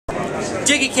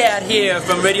Cat here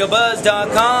from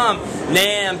RadioBuzz.com,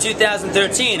 NAMM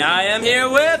 2013. I am here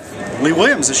with Leigh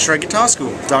Williams at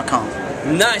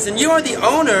ShredGuitarSchool.com. Nice, and you are the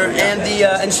owner and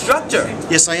the instructor.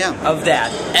 Yes, I am. Of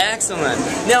that. Excellent.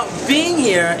 Now, being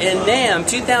here in NAMM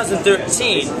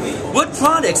 2013, what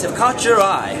products have caught your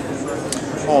eye?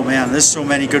 Oh man, there's so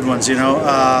many good ones, you know.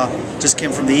 Just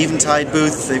came from the Eventide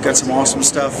booth. They've got some awesome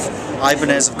stuff.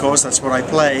 Ibanez, of course, that's what I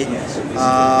play.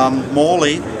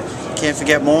 Morley, can't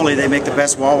forget Morley. They make the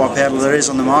best wah-wah pedal there is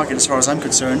on the market as far as I'm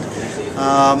concerned.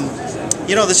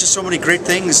 You know, there's just so many great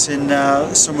things and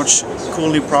so much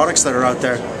cool new products that are out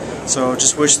there. So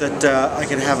just wish that I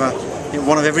could have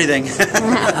one of everything.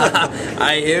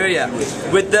 I hear ya.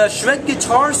 With the Shred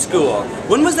Guitar School,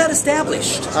 when was that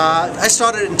established? I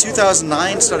started in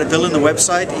 2009, started building the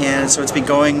website, and so it's been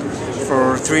going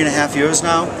for 3.5 years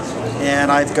now.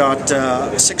 And I've got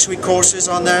 6-week courses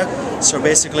on there. So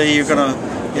basically you're going to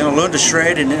learn to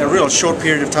shred in a real short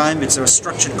period of time. It's a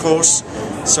structured course.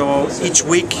 So each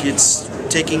week it's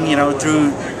taking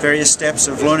through various steps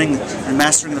of learning and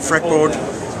mastering the fretboard.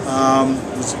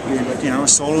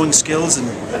 Soloing skills and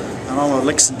all the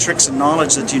licks and tricks and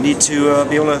knowledge that you need to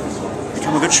be able to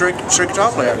become a good shred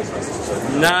guitar player.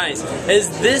 Nice. Is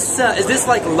this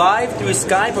like live through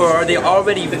Skype, or are they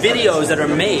already videos that are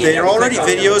made? They are already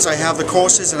videos. I have the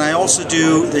courses, and I also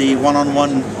do the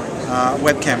one-on-one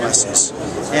webcam lessons.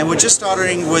 And we're just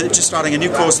starting a new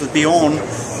course with Bjorn,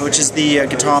 which is the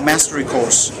guitar mastery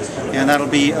course, and that'll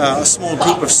be a small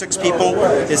group of 6 people.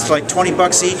 It's like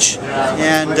 $20 each,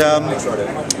 and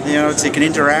so you can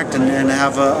interact and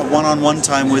have a one-on-one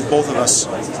time with both of us.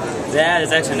 That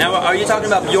is excellent. Now, are you talking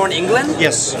about Bjorn England?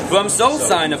 Yes. From Soul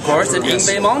Sign, of course, and yes.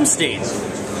 Yngwie Malmsteen.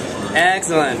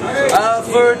 Excellent.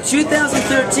 For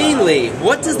 2013, Leigh,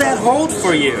 what does that hold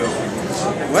for you?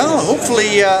 Well,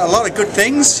 hopefully a lot of good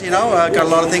things, got a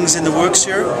lot of things in the works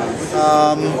here.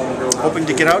 Hoping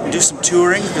to get out and do some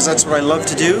touring, because that's what I love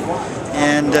to do,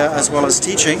 and as well as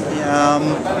teaching.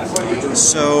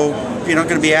 So, going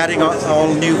to be adding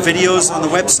all new videos on the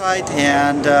website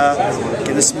and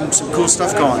getting some cool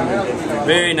stuff going.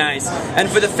 Very nice. And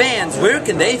for the fans, where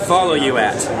can they follow you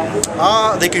at?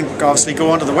 They can obviously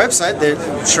go onto the website,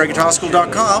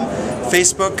 ShredGuitarSchool.com,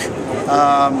 Facebook,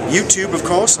 YouTube, of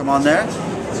course, I'm on there.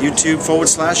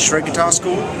 YouTube/Shred Guitar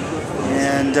School,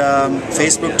 and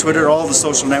Facebook, Twitter, all the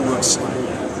social networks.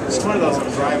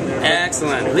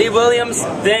 Excellent. Leigh Williams,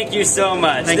 thank you so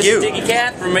much. Thank you. This is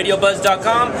Cat from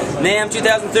RadioBuzz.com, NAMM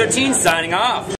 2013, signing off.